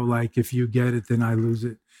sum, like if you get it, then I lose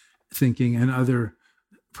it, thinking, and other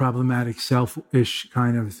problematic selfish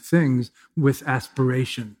kind of things with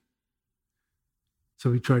aspiration. So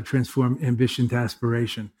we try to transform ambition to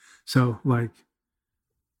aspiration. So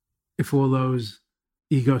if all those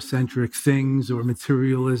egocentric things or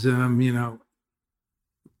materialism,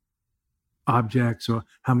 objects, or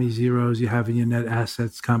how many zeros you have in your net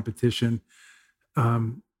assets competition,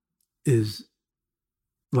 is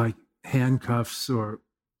like handcuffs or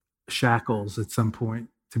shackles at some point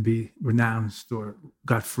to be renounced or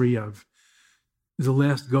got free of. The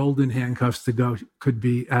last golden handcuffs to go could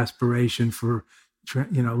be aspiration for,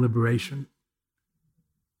 liberation,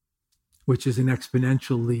 which is an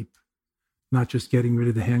exponential leap, not just getting rid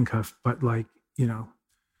of the handcuff, but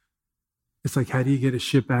it's like, how do you get a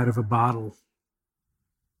ship out of a bottle,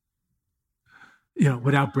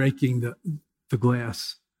 without breaking the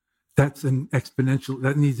glass? That's an exponential,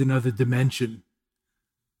 that needs another dimension.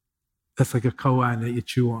 That's like a koan that you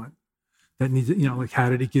chew on. That needs, how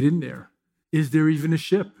did it get in there? Is there even a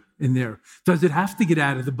ship in there? Does it have to get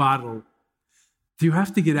out of the bottle? Do you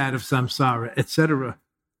have to get out of samsara, etc.?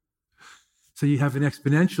 So you have an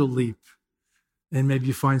exponential leap, and maybe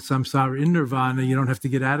you find samsara in nirvana. You don't have to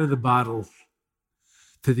get out of the bottle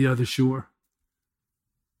to the other shore.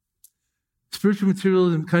 Spiritual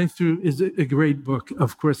Materialism Cutting Through is a great book.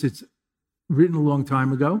 Of course, it's written a long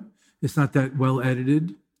time ago. It's not that well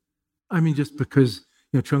edited. I mean, just because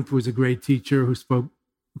Trungpa was a great teacher who spoke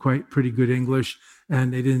pretty good English,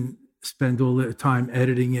 and they didn't spend all their time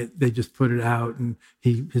editing it. They just put it out, and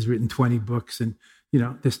he has written 20 books, and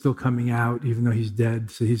they're still coming out even though he's dead.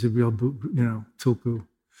 So he's a real tulku.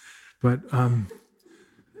 But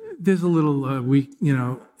there's a little weak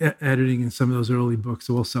editing in some of those early books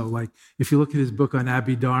also. Like if you look at his book on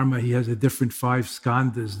Abhidharma, he has a different 5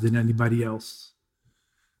 skandhas than anybody else.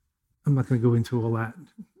 I'm not going to go into all that.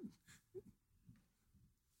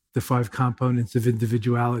 The 5 components of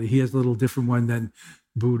individuality. He has a little different one than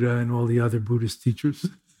Buddha and all the other Buddhist teachers.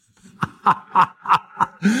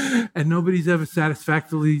 And nobody's ever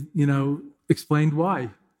satisfactorily, explained why.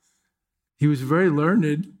 He was very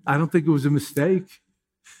learned. I don't think it was a mistake.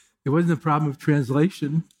 It wasn't a problem of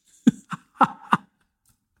translation.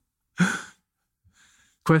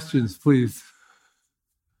 Questions, please.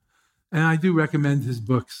 And I do recommend his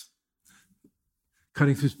books.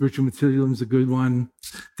 Cutting Through Spiritual Materialism is a good one.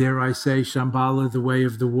 Dare I say, Shambhala, The Way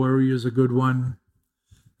of the Warrior is a good one.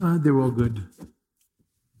 They're all good.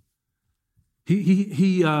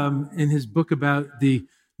 He in his book about the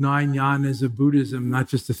 9 jhanas of Buddhism, not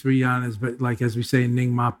just the 3 jhanas, but like as we say in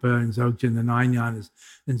Nyingmapa and Dzogchen, the 9 jhanas,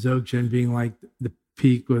 and Dzogchen being like the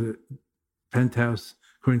peak or the penthouse,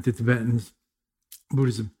 according to Tibetan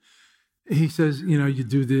Buddhism. He says, you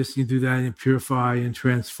do this, you do that, and you purify and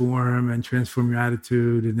transform your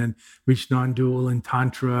attitude, and then reach non-dual and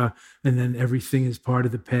tantra, and then everything is part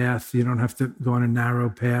of the path. You don't have to go on a narrow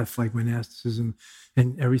path like monasticism,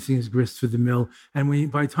 and everything is grist for the mill.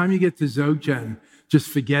 And by the time you get to Dzogchen, just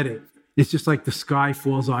forget it. It's just like the sky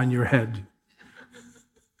falls on your head.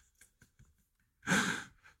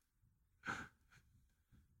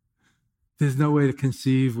 There's no way to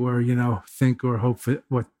conceive or, think or hope for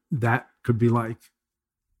what that could be like.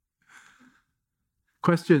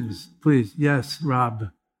 Questions, please. Yes,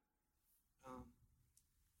 Rob.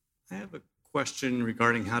 I have a question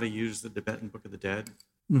regarding how to use the Tibetan Book of the Dead.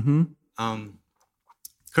 Mm-hmm.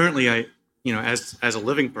 Currently, as a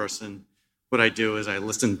living person, what I do is I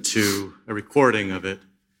listen to a recording of it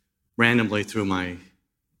randomly through my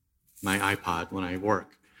iPod when I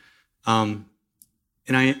work. But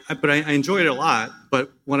I enjoy it a lot.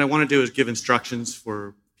 But what I want to do is give instructions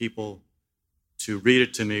for people to read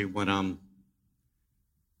it to me when I'm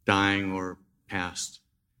dying or passed.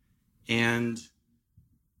 And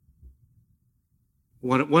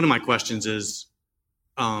one of my questions is,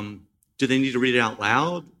 do they need to read it out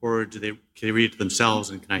loud, or can they read it to themselves?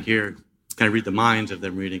 And can I read the minds of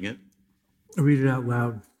them reading it? Read it out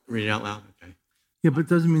loud. Read it out loud, okay. Yeah, but it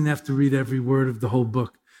doesn't mean they have to read every word of the whole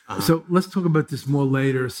book. Uh-huh. So let's talk about this more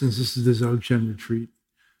later, since this is the Dzogchen retreat.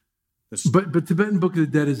 But Tibetan Book of the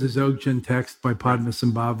Dead is a Dzogchen text by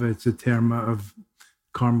Padmasambhava. It's a terma of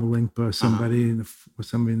Karmalingpa, somebody in the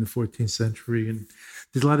 14th century, and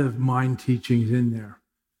there's a lot of mind teachings in there.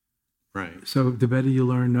 Right. So the better you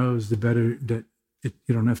learn those, the better that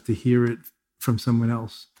you don't have to hear it from someone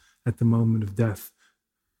else at the moment of death.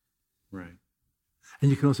 Right.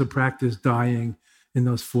 And you can also practice dying in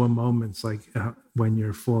those 4 moments, like when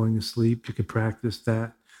you're falling asleep. You could practice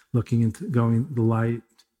that, looking into going the light.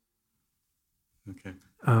 Okay.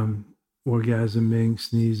 Orgasming,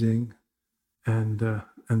 sneezing, and the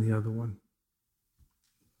other one.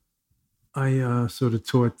 I sort of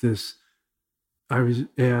taught this. I was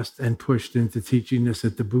asked and pushed into teaching this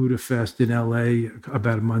at the Buddha Fest in LA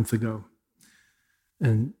about a month ago.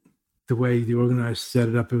 And the way the organizers set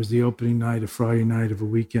it up, it was the opening night, a Friday night of a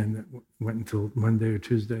weekend that went until Monday or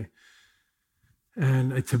Tuesday.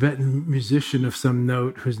 And a Tibetan musician of some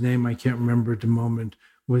note, whose name I can't remember at the moment,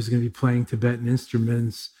 was going to be playing Tibetan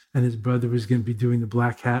instruments, and his brother was going to be doing the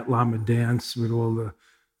Black Hat Lama dance with all the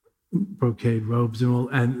brocade robes and all,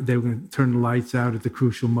 and they were going to turn the lights out at the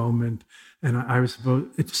crucial moment. And I was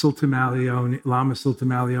supposed, Lama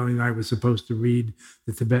Sultamaleone and I were supposed to read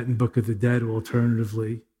the Tibetan Book of the Dead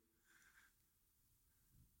alternatively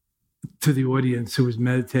to the audience who was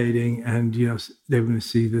meditating, and they were going to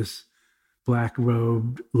see this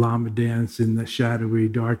black-robed Lama dance in the shadowy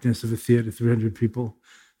darkness of a theater, 300 people.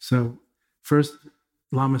 So first,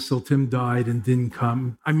 Lama Sultim died and didn't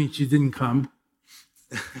come. She didn't come.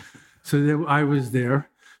 So I was there.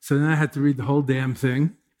 So then I had to read the whole damn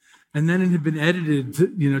thing. And then it had been edited,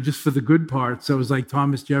 just for the good part. So it was like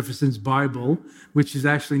Thomas Jefferson's Bible, which is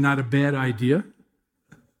actually not a bad idea.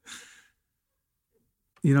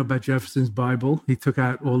 About Jefferson's Bible. He took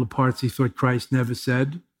out all the parts he thought Christ never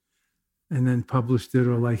said and then published it,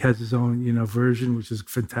 or has his own, version, which is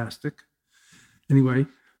fantastic. Anyway,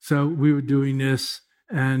 so we were doing this,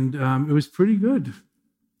 and it was pretty good.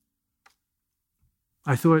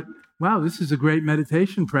 I thought, wow, this is a great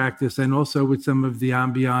meditation practice, and also with some of the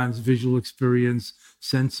ambiance, visual experience,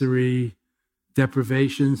 sensory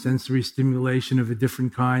deprivation, sensory stimulation of a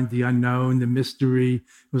different kind, the unknown, the mystery.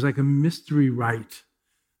 It was like a mystery rite.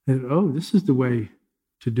 And, this is the way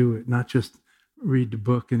to do it, not just read the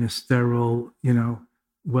book in a sterile,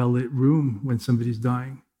 well-lit room when somebody's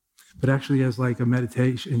dying, but actually as like a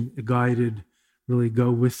meditation, a guided, really go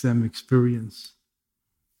with them experience.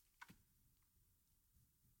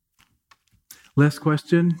 Last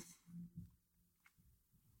question.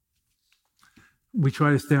 We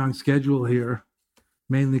try to stay on schedule here,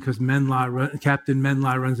 mainly because Captain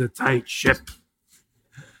Menla runs a tight ship.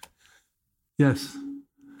 Yes.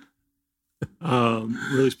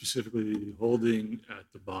 Really specifically, holding at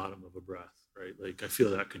the bottom of a breath, right? I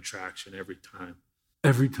feel that contraction every time.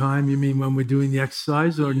 Every time, you mean when we're doing the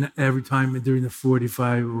exercise, or every time we're doing the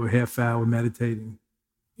 45 or half hour meditating?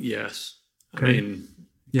 Yes. Okay.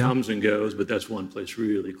 Comes and goes, but that's one place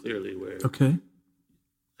really clearly where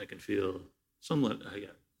I can feel somewhat, I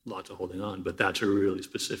got lots of holding on, but that's a really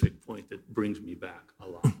specific point that brings me back a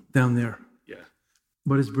lot. Down there? Yeah.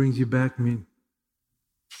 What does brings you back mean?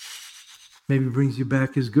 Maybe brings you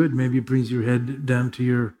back is good. Maybe it brings your head down to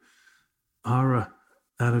your aura,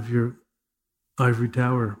 out of your ivory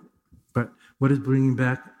tower. But what does bringing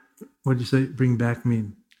back, what did you say bring back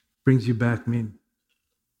mean? Brings you back mean?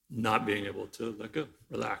 Not being able to let go,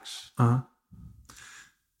 relax. Do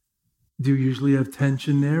you usually have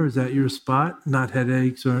tension there? Is that your spot? Not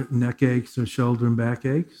headaches or neck aches or shoulder and back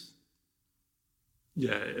aches?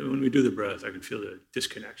 Yeah, when we do the breath, I can feel the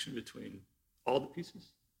disconnection between all the pieces.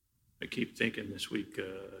 I keep thinking this week,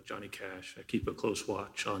 Johnny Cash, I keep a close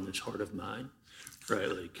watch on this heart of mine,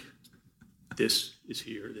 right? This is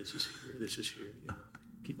here, this is here, this is here,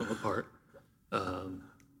 keep them apart.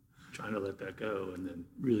 Trying to let that go, and then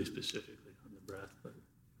really specifically on the breath, but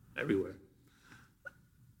everywhere.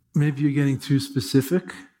 Maybe you're getting too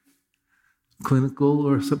specific, clinical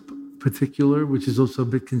or particular, which is also a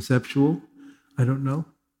bit conceptual. I don't know.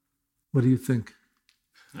 What do you think?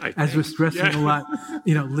 As we're stressing a lot,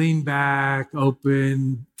 lean back,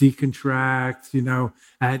 open, decontract,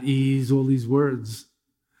 at ease, all these words.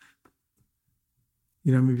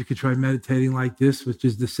 Maybe you could try meditating like this, which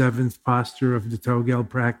is the 7th posture of the Togel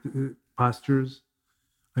postures.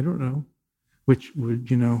 I don't know. Which would,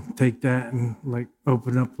 take that and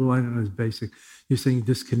open up. Well, I don't know, it's basic. You're saying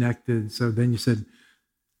disconnected. So then you said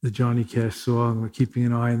the Johnny Cash song, or keeping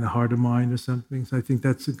an eye on the heart of mind or something. So I think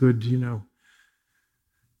that's a good,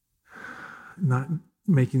 not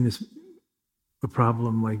making this a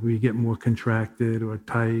problem where you get more contracted or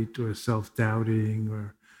tight or self-doubting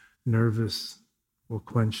or nervous or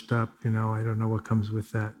clenched up, I don't know what comes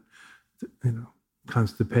with that,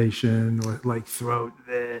 constipation or throat.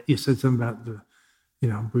 You said something about the,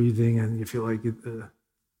 breathing, and you feel like it,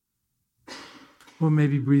 well,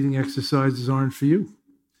 maybe breathing exercises aren't for you.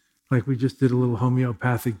 We just did a little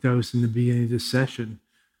homeopathic dose in the beginning of this session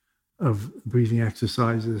of breathing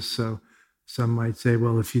exercises. So some might say,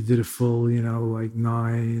 well, if you did a full, 9 or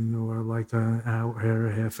an hour,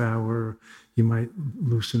 a half hour, you might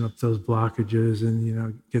loosen up those blockages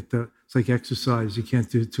and, it's like exercise. You can't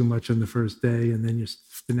do too much on the first day, and then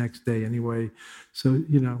the next day anyway. So,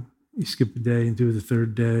 you skip a day and do the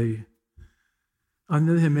third day. On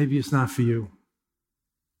the other hand, maybe it's not for you.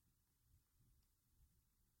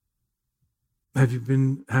 Have you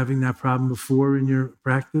been having that problem before in your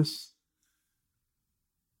practice?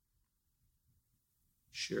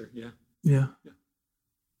 Sure, yeah. Yeah.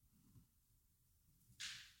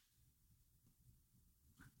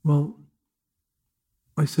 Well,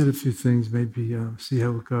 I said a few things, maybe see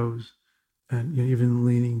how it goes. And even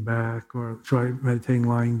leaning back, or try meditating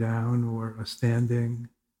lying down or standing.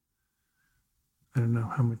 I don't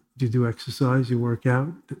know how much. Do you do exercise? You work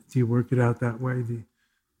out? Do you work it out that way? The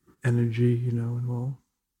energy, involved?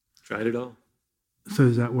 Tried it all. So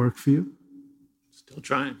does that work for you? Still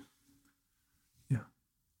trying. Yeah.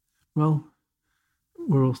 Well,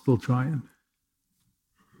 we're all still trying.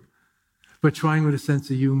 But trying with a sense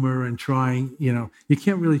of humor and trying, you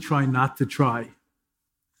can't really try not to try.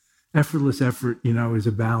 Effortless effort, is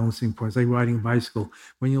a balancing point. It's like riding a bicycle.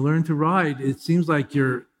 When you learn to ride, it seems like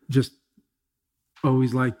you're just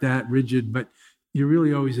always like that, rigid, but you're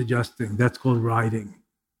really always adjusting. That's called riding,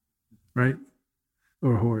 right?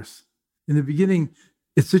 Or a horse. In the beginning,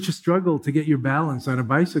 it's such a struggle to get your balance on a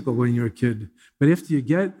bicycle when you're a kid. But after you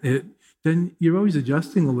get it, then you're always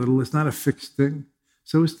adjusting a little. It's not a fixed thing.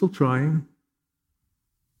 So we're still trying.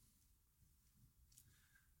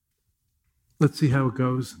 Let's see how it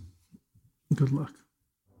goes. Good luck.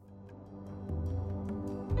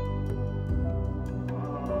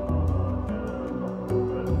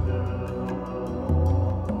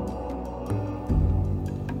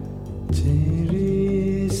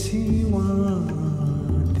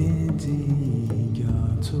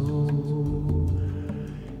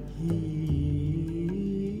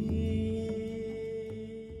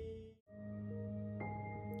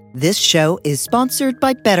 This show is sponsored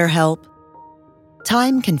by BetterHelp.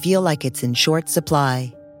 Time can feel like it's in short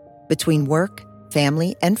supply. Between work,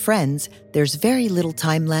 family, and friends, there's very little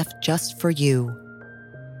time left just for you.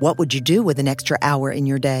 What would you do with an extra hour in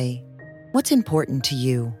your day? What's important to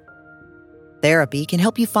you? Therapy can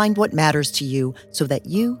help you find what matters to you so that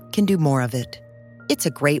you can do more of it. It's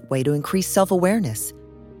a great way to increase self-awareness,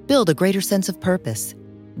 build a greater sense of purpose,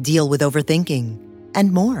 deal with overthinking,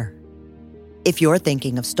 and more. If you're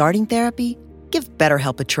thinking of starting therapy, give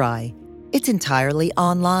BetterHelp a try. It's entirely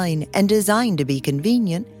online and designed to be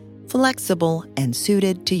convenient, flexible, and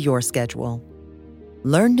suited to your schedule.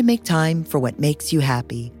 Learn to make time for what makes you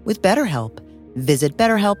happy with BetterHelp. Visit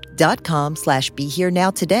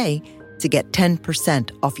BetterHelp.com/BeHereNow today to get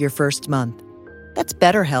 10% off your first month. That's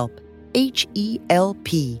BetterHelp,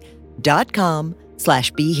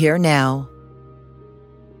 HELP.com/BeHereNow.